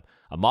help them.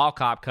 A mall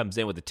cop comes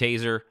in with a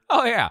taser.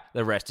 Oh, yeah,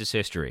 the rest is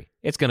history.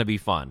 It's going to be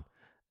fun.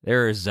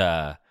 There's,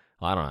 I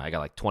don't know, I got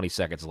like 20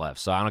 seconds left,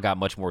 so I don't got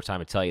much more time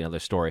to tell you another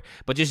story.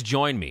 But just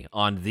join me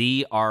on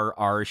The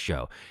RR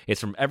Show.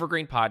 It's from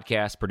Evergreen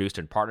Podcast, produced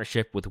in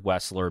partnership with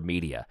Wessler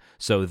Media.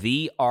 So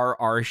The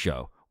RR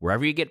Show,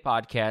 wherever you get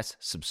podcasts,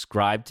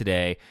 subscribe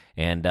today.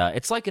 And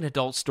it's like an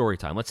adult story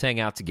time. Let's hang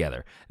out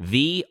together.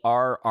 The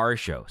RR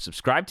Show.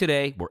 Subscribe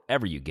today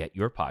wherever you get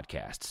your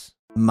podcasts.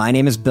 My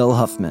name is Bill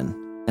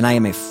Huffman, and I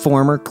am a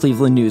former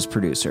Cleveland news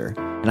producer,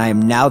 and I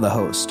am now the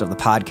host of the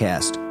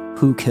podcast,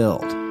 Who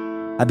Killed?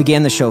 I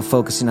began the show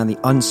focusing on the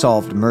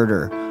unsolved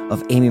murder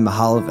of Amy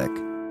Mihaljevic,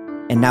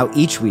 and now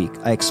each week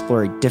I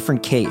explore a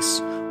different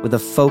case with a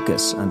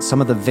focus on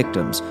some of the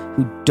victims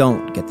who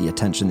don't get the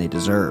attention they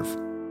deserve.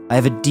 I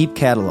have a deep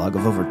catalog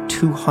of over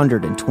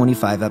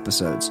 225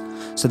 episodes,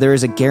 so there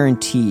is a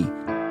guarantee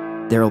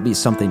there will be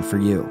something for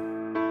you.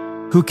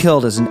 Who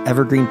Killed is an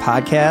Evergreen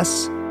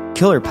Podcasts,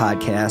 Killer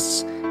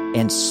Podcasts,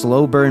 and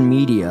Slow Burn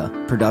Media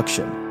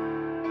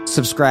production.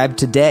 Subscribe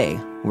today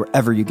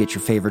wherever you get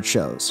your favorite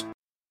shows.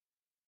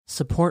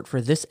 Support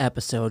for this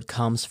episode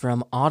comes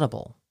from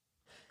Audible.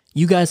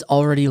 You guys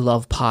already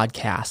love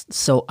podcasts,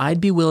 so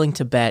I'd be willing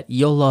to bet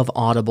you'll love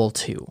Audible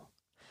too.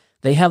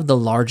 They have the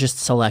largest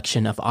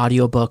selection of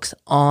audiobooks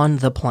on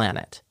the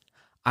planet.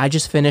 I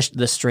just finished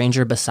The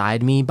Stranger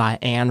Beside Me by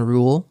Anne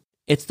Rule.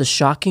 It's the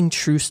shocking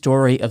true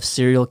story of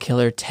serial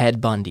killer Ted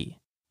Bundy.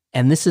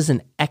 And this is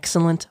an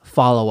excellent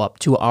follow-up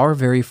to our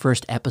very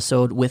first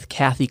episode with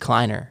Kathy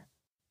Kleiner.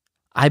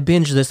 I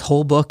binged this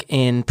whole book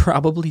in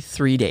probably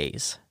 3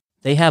 days.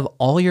 They have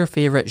all your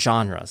favorite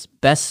genres,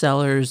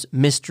 bestsellers,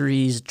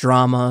 mysteries,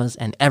 dramas,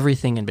 and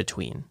everything in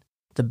between.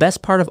 The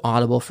best part of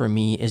Audible for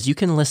me is you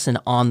can listen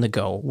on the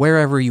go,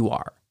 wherever you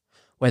are.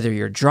 Whether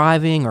you're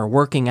driving or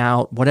working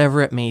out,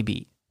 whatever it may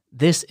be.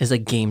 This is a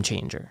game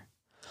changer.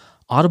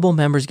 Audible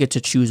members get to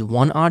choose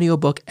one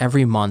audiobook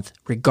every month,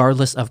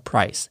 regardless of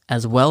price,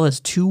 as well as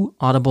 2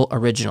 Audible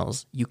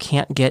originals you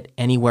can't get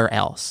anywhere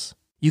else.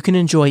 You can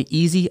enjoy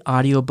easy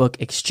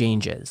audiobook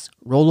exchanges,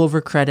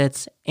 rollover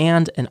credits,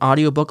 and an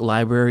audiobook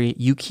library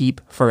you keep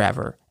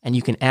forever, and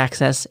you can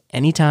access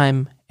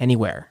anytime,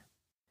 anywhere.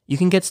 You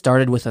can get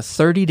started with a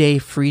 30-day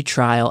free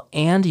trial,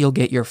 and you'll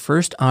get your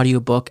first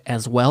audiobook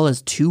as well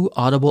as 2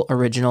 Audible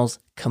originals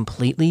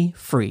completely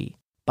free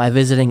by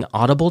visiting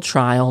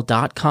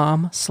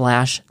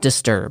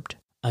audibletrial.com/disturbed.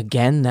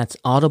 Again, that's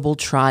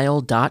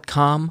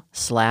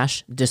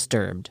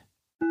audibletrial.com/disturbed.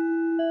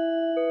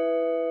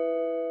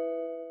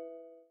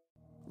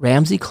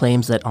 Ramsey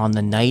claims that on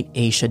the night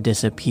Aisha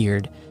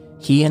disappeared,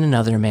 he and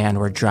another man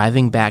were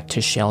driving back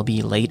to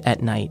Shelby late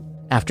at night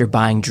after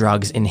buying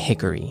drugs in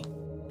Hickory.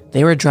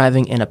 They were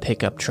driving in a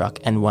pickup truck,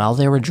 and while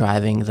they were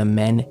driving, the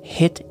men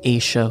hit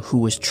Aisha, who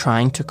was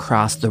trying to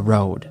cross the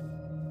road.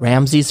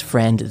 Ramsey's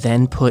friend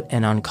then put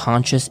an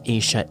unconscious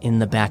Aisha in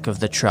the back of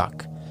the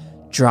truck,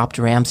 dropped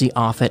Ramsey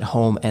off at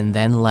home, and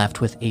then left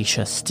with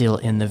Aisha still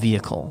in the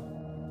vehicle.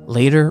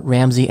 Later,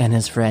 Ramsey and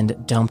his friend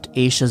dumped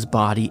Aisha's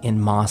body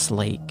in Moss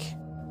Lake.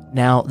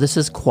 Now, this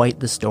is quite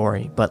the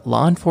story, but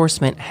law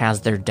enforcement has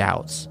their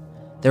doubts.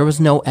 There was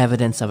no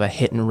evidence of a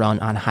hit and run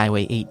on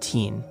Highway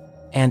 18.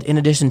 And in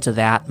addition to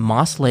that,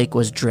 Moss Lake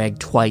was dragged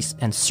twice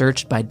and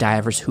searched by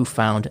divers who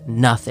found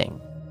nothing.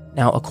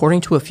 Now,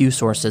 according to a few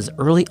sources,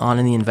 early on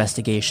in the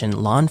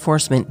investigation, law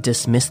enforcement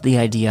dismissed the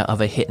idea of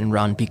a hit and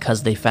run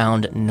because they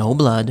found no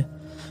blood,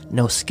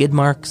 no skid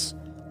marks,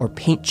 or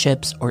paint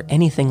chips, or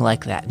anything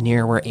like that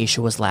near where Aisha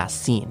was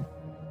last seen.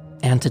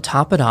 And to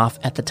top it off,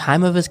 at the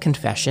time of his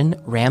confession,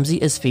 Ramsey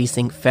is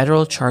facing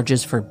federal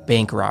charges for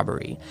bank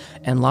robbery,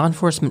 and law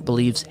enforcement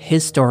believes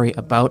his story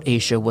about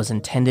Aisha was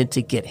intended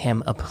to get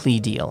him a plea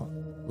deal.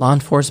 Law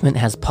enforcement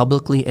has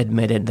publicly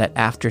admitted that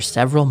after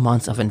several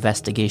months of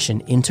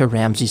investigation into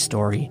Ramsey's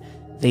story,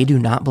 they do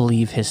not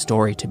believe his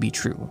story to be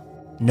true.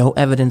 No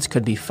evidence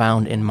could be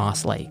found in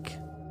Moss Lake.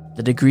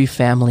 The Degree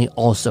family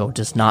also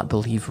does not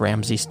believe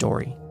Ramsey's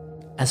story.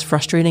 As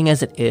frustrating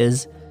as it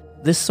is,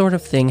 this sort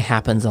of thing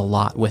happens a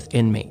lot with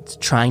inmates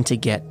trying to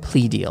get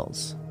plea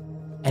deals,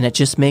 and it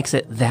just makes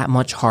it that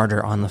much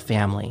harder on the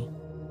family.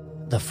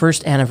 The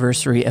first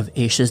anniversary of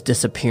Aisha's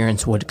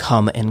disappearance would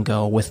come and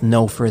go with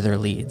no further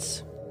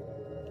leads.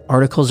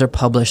 Articles are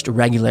published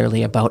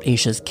regularly about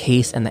Aisha's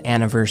case and the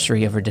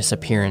anniversary of her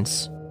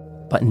disappearance,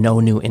 but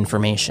no new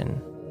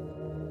information.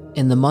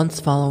 In the months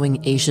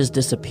following Aisha's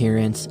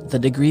disappearance, the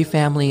Degree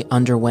family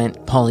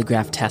underwent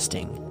polygraph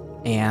testing,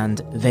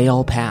 and they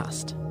all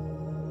passed.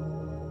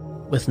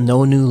 With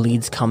no new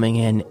leads coming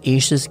in,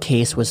 Aisha's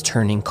case was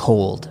turning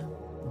cold.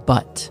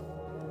 But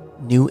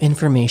new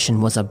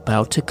information was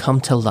about to come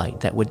to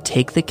light that would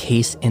take the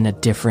case in a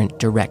different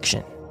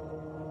direction.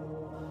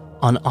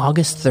 On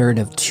August 3rd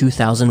of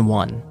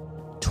 2001,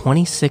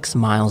 26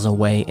 miles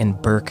away in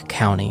Burke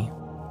County,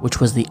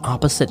 which was the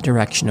opposite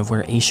direction of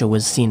where Aisha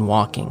was seen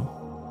walking,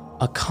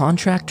 a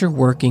contractor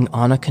working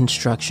on a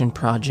construction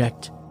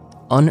project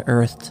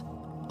unearthed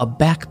a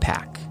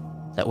backpack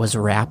that was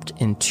wrapped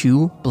in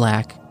 2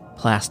 black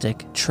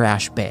plastic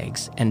trash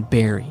bags and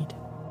buried.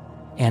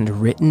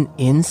 And written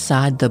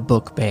inside the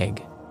book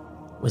bag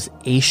was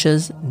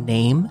Aisha's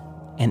name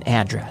and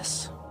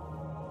address.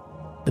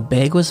 The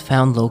bag was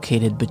found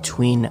located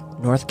between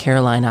North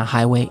Carolina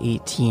Highway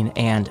 18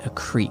 and a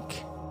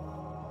creek.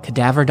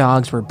 Cadaver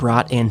dogs were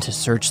brought in to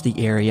search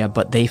the area,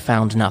 but they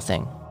found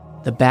nothing.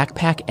 The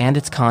backpack and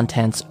its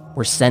contents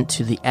were sent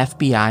to the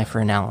FBI for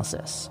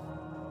analysis.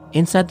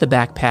 Inside the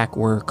backpack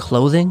were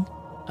clothing,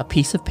 a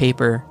piece of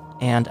paper,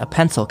 and a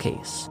pencil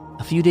case.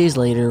 A few days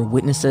later,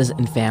 witnesses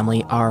and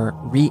family are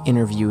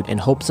re-interviewed in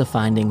hopes of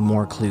finding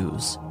more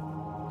clues.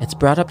 It's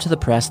brought up to the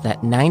press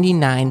that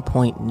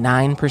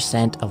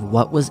 99.9% of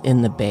what was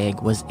in the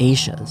bag was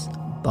Aisha's,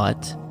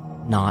 but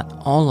not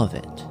all of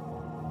it.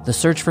 The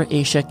search for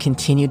Aisha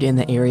continued in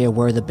the area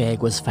where the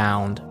bag was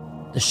found.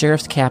 The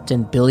sheriff's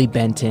captain, Billy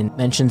Benton,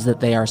 mentions that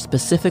they are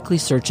specifically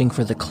searching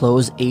for the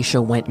clothes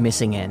Aisha went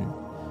missing in,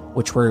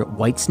 which were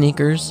white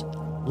sneakers,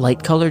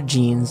 light-colored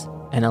jeans,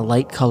 and a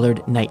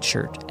light-colored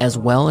nightshirt, as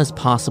well as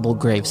possible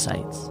grave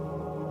sites.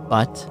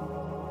 But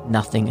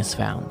nothing is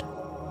found.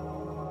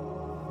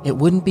 It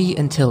wouldn't be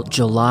until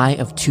July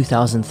of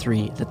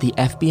 2003 that the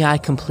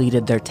FBI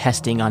completed their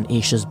testing on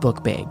Aisha's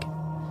book bag.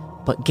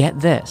 But get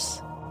this,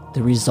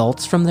 the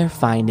results from their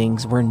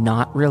findings were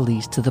not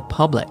released to the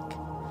public,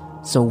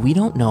 so we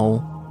don't know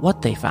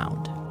what they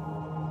found.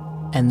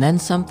 And then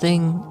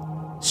something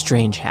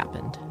strange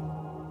happened.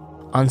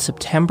 On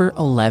September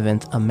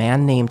 11th, a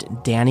man named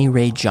Danny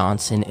Ray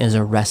Johnson is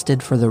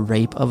arrested for the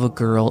rape of a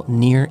girl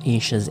near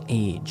Aisha's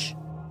age.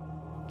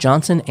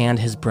 Johnson and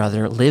his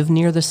brother live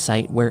near the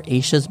site where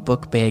Aisha's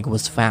book bag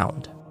was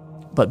found,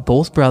 but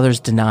both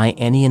brothers deny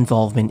any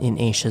involvement in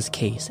Aisha's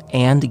case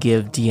and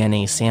give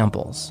DNA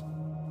samples.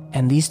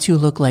 And these two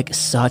look like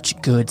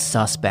such good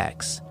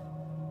suspects,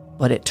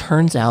 but it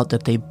turns out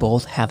that they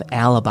both have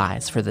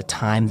alibis for the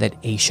time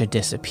that Aisha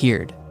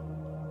disappeared.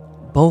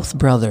 Both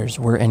brothers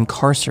were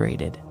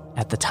incarcerated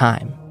at the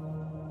time.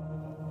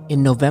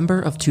 In November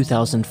of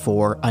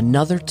 2004,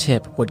 another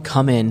tip would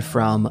come in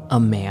from a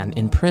man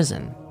in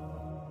prison,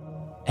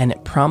 and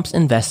it prompts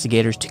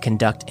investigators to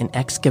conduct an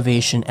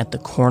excavation at the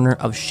corner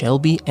of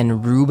Shelby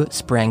and Rube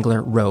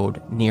Sprangler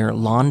Road near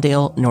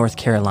Lawndale, North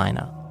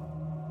Carolina.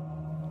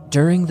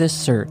 During this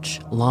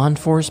search, law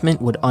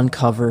enforcement would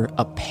uncover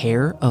a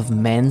pair of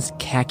men's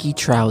khaki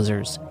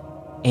trousers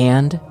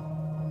and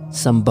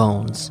some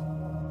bones.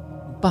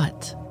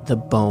 But the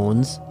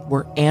bones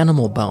were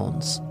animal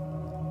bones,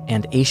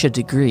 and Aisha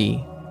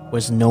Degree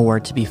was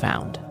nowhere to be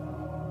found.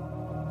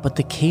 But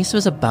the case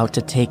was about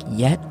to take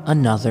yet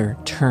another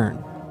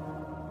turn.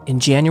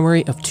 In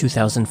January of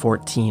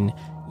 2014,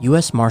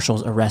 U.S.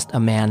 Marshals arrest a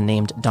man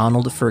named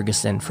Donald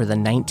Ferguson for the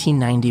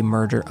 1990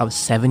 murder of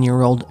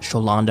 7-year-old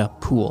Sholanda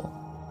Poole.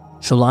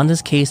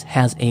 Sholanda's case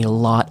has a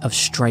lot of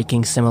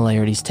striking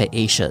similarities to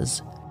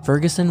Aisha's.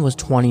 Ferguson was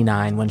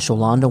 29 when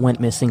Sholanda went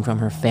missing from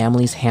her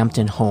family's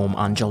Hampton home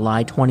on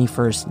July 21,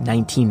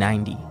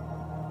 1990.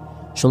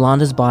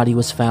 Sholanda's body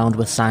was found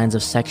with signs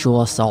of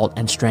sexual assault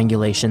and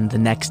strangulation the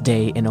next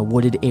day in a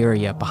wooded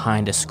area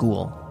behind a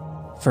school.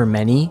 For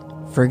many,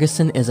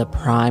 Ferguson is a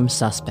prime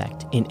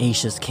suspect in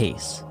Aisha's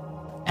case.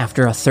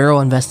 After a thorough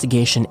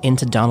investigation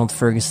into Donald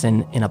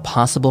Ferguson in a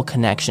possible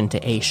connection to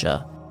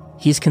Aisha,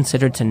 he's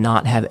considered to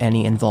not have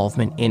any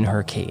involvement in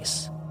her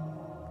case.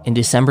 In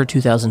December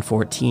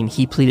 2014,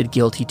 he pleaded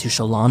guilty to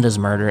Sholanda's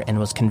murder and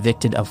was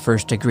convicted of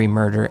first-degree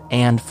murder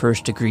and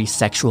first-degree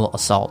sexual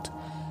assault.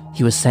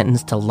 He was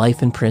sentenced to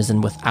life in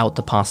prison without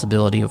the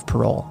possibility of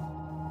parole.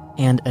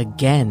 And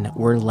again,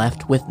 we're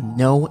left with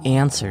no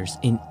answers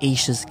in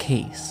Aisha's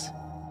case.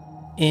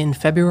 In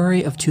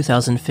February of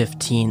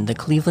 2015, the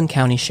Cleveland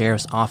County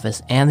Sheriff's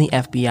Office and the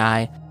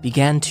FBI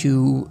began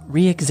to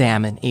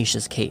re-examine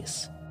Aisha's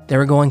case. They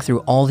were going through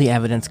all the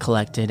evidence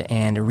collected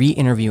and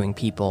re-interviewing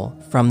people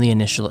from the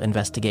initial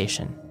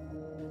investigation.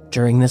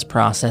 During this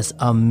process,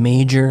 a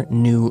major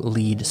new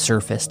lead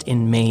surfaced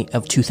in May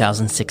of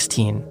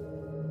 2016.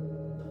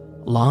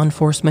 Law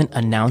enforcement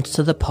announced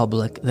to the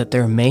public that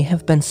there may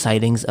have been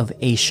sightings of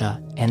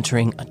Aisha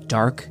entering a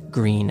dark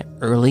green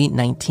early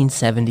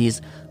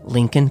 1970s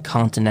Lincoln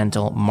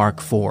Continental Mark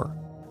IV,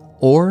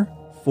 or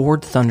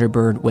Ford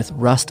Thunderbird with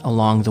rust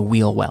along the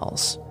wheel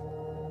wells.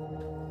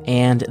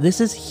 And this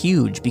is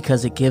huge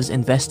because it gives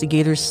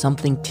investigators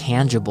something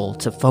tangible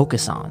to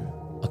focus on.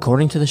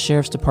 According to the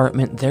Sheriff's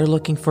Department, they're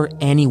looking for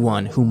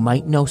anyone who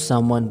might know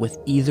someone with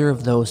either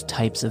of those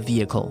types of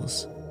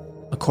vehicles.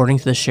 According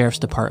to the Sheriff's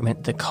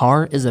Department, the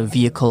car is a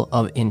vehicle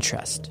of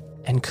interest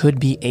and could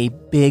be a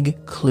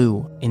big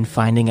clue in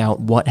finding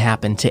out what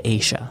happened to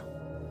Aisha.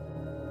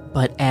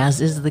 But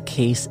as is the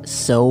case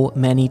so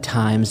many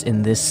times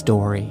in this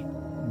story,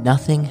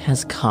 nothing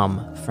has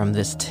come from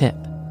this tip.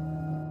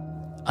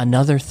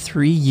 Another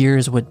 3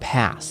 years would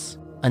pass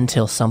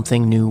until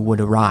something new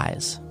would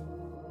arise.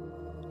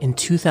 In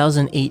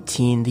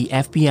 2018, the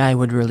FBI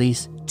would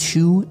release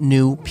 2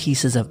 new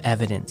pieces of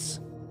evidence.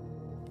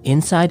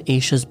 Inside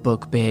Aisha's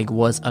book bag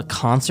was a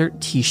concert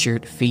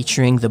t-shirt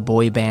featuring the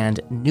boy band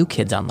New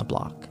Kids on the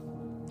Block,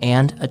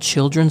 and a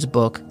children's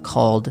book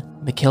called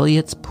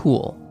McElligot's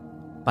Pool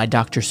by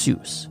Dr.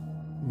 Seuss.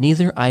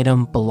 Neither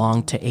item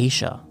belonged to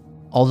Aisha,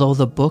 although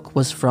the book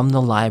was from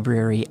the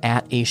library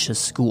at Aisha's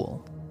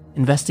school.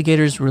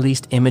 Investigators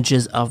released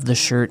images of the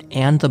shirt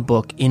and the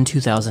book in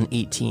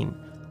 2018,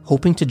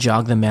 hoping to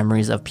jog the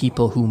memories of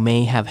people who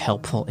may have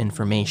helpful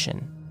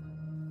information.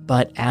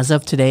 But as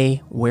of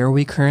today, where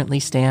we currently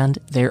stand,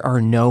 there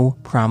are no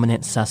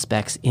prominent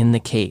suspects in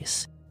the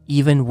case,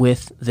 even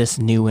with this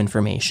new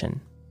information.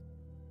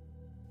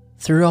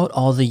 Throughout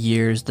all the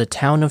years, the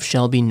town of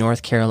Shelby,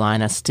 North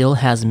Carolina still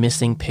has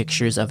missing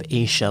pictures of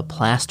Aisha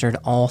plastered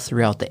all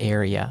throughout the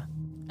area,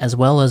 as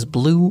well as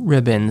blue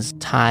ribbons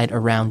tied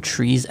around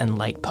trees and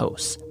light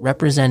posts,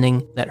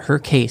 representing that her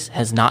case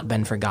has not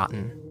been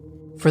forgotten.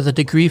 For the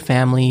Degree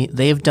family,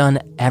 they've done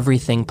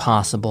everything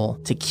possible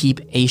to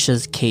keep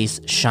Aisha's case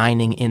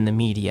shining in the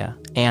media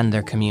and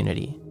their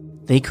community.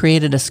 They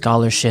created a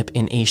scholarship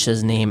in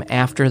Aisha's name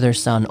after their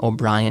son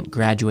O'Brien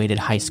graduated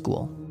high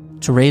school.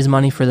 To raise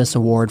money for this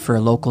award for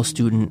a local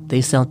student,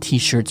 they sell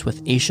t-shirts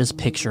with Aisha's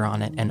picture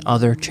on it and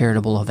other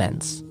charitable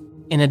events.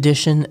 In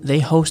addition, they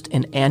host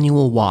an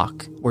annual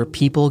walk where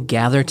people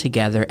gather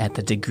together at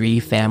the Degree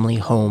family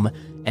home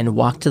and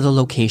walk to the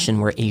location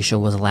where Aisha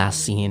was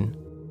last seen.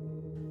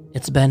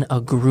 It's been a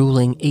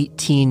grueling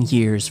 18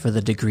 years for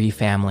the Degree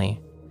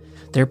family.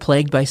 They're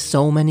plagued by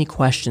so many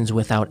questions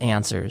without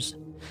answers.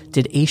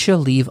 Did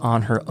Aisha leave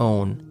on her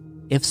own?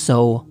 If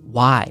so,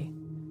 why?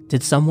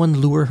 Did someone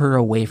lure her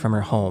away from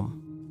her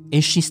home?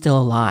 Is she still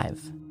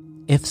alive?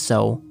 If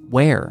so,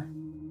 where?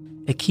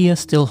 Akia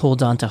still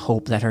holds on to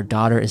hope that her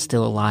daughter is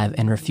still alive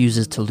and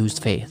refuses to lose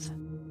faith.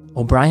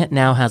 O'Brien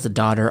now has a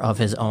daughter of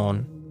his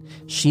own.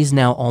 She's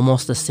now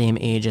almost the same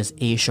age as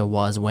Aisha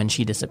was when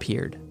she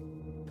disappeared.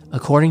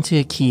 According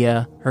to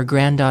Akia, her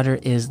granddaughter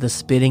is the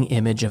spitting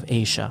image of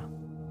Aisha.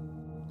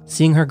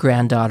 Seeing her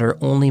granddaughter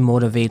only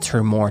motivates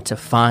her more to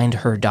find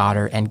her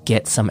daughter and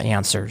get some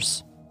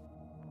answers.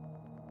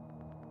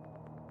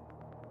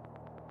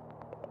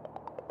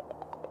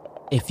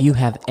 If you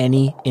have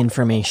any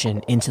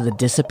information into the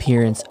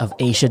disappearance of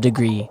Aisha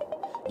Degree,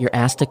 you're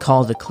asked to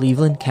call the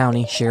Cleveland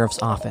County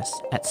Sheriff's Office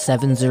at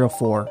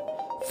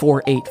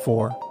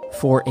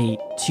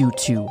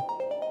 704-484-4822.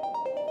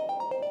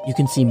 You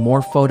can see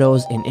more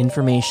photos and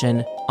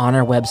information on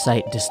our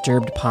website,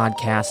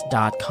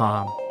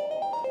 disturbedpodcast.com.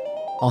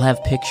 I'll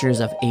have pictures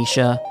of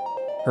Aisha,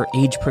 her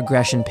age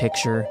progression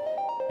picture,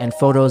 and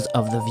photos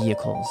of the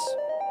vehicles.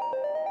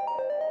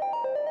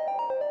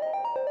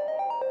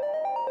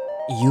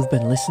 You've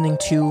been listening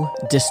to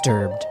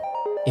Disturbed.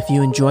 If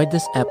you enjoyed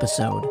this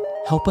episode,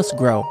 help us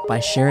grow by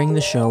sharing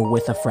the show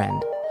with a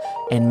friend.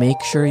 And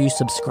make sure you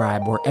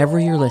subscribe wherever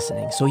you're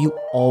listening so you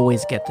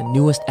always get the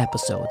newest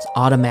episodes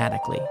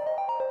automatically.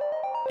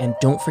 And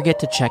don't forget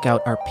to check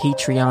out our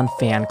Patreon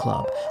fan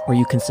club, where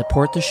you can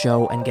support the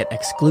show and get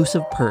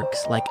exclusive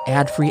perks like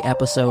ad-free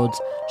episodes,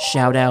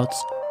 shoutouts,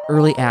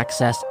 early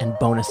access, and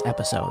bonus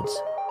episodes.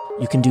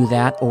 You can do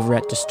that over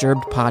at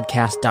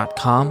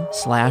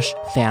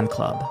disturbedpodcast.com/fan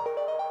club.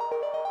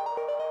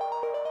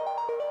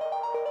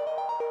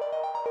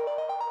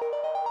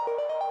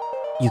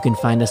 You can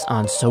find us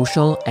on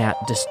social at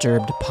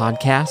Disturbed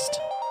Podcast.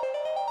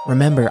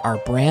 Remember, our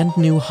brand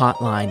new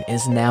hotline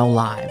is now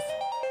live.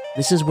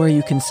 This is where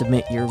you can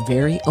submit your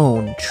very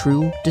own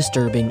true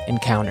disturbing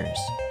encounters.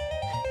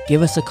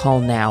 Give us a call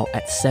now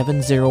at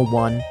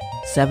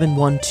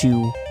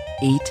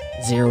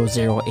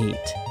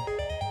 701-712-8008.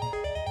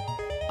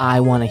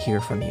 I want to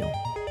hear from you.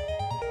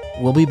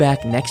 We'll be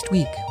back next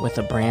week with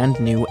a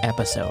brand new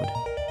episode.